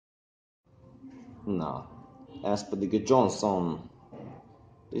No, as per the Johnson.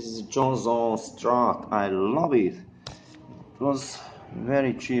 This is Johnson Strat. I love it. It was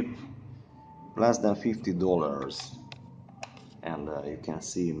very cheap, less than $50. And you can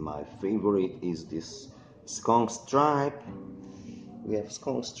see my favorite is this skunk stripe. We have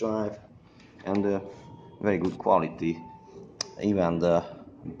skunk stripe and very good quality. Even the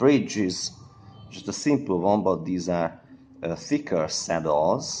bridge is just a simple one, but these are thicker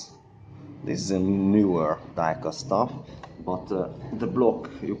saddles. This is a newer Diecast stuff, but the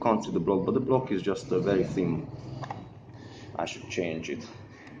block, you can't see the block, but the block is just very thin. I should change it.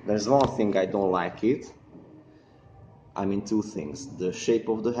 There's one thing I don't like it. I mean two things. The shape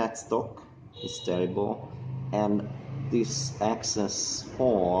of the headstock is terrible, and this access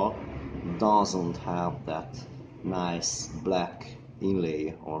hole doesn't have that nice black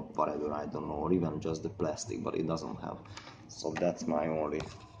inlay or whatever, I don't know, or even just the plastic, but it doesn't have. So that's my only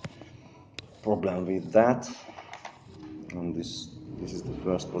problem with that. And this is the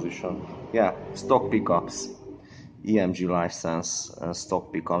first position. Yeah, stock pickups, EMG license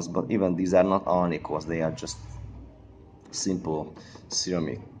stock pickups, but even these are not Arnicos, they are just simple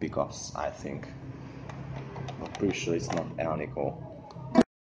ceramic pickups, I think. I'm pretty sure it's not Alnico.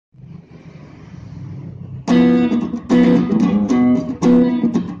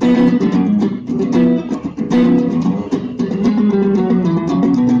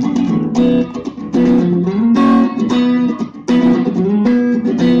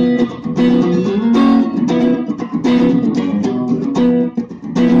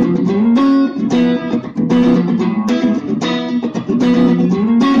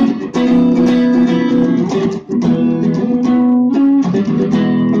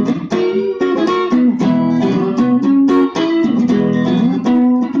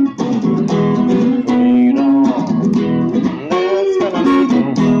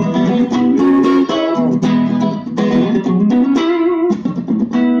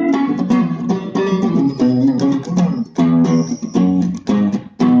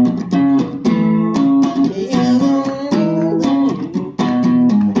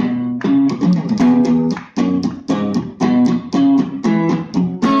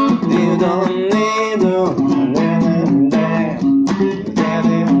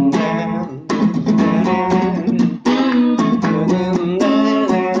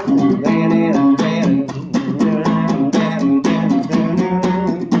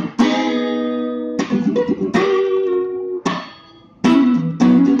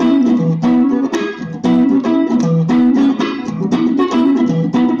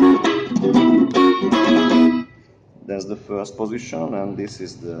 That's the first position, and this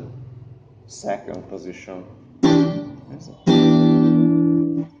is the second position.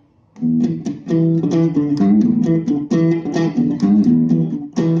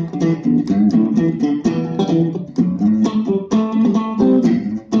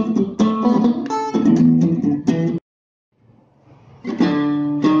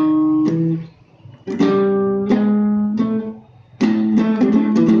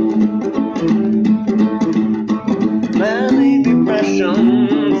 Many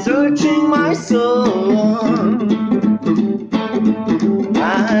depressions searching my soul.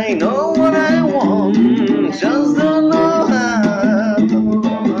 I know what I want, just don't know how.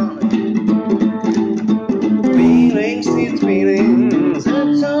 Feelings, these feelings,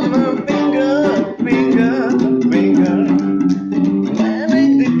 it's on my finger.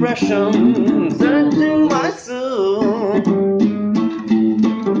 Many depressions searching my soul.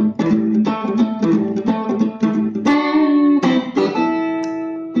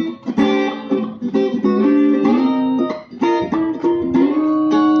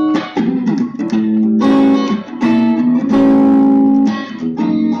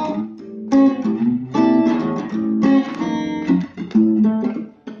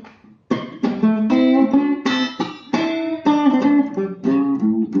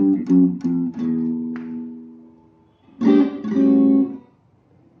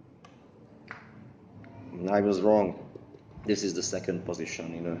 I was wrong. This is the second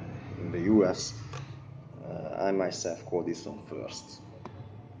position in the US. I myself call this one first,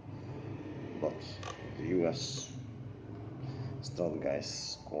 but the US stud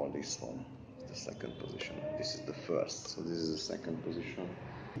guys call this one the second position. This is the first, so this is the second position.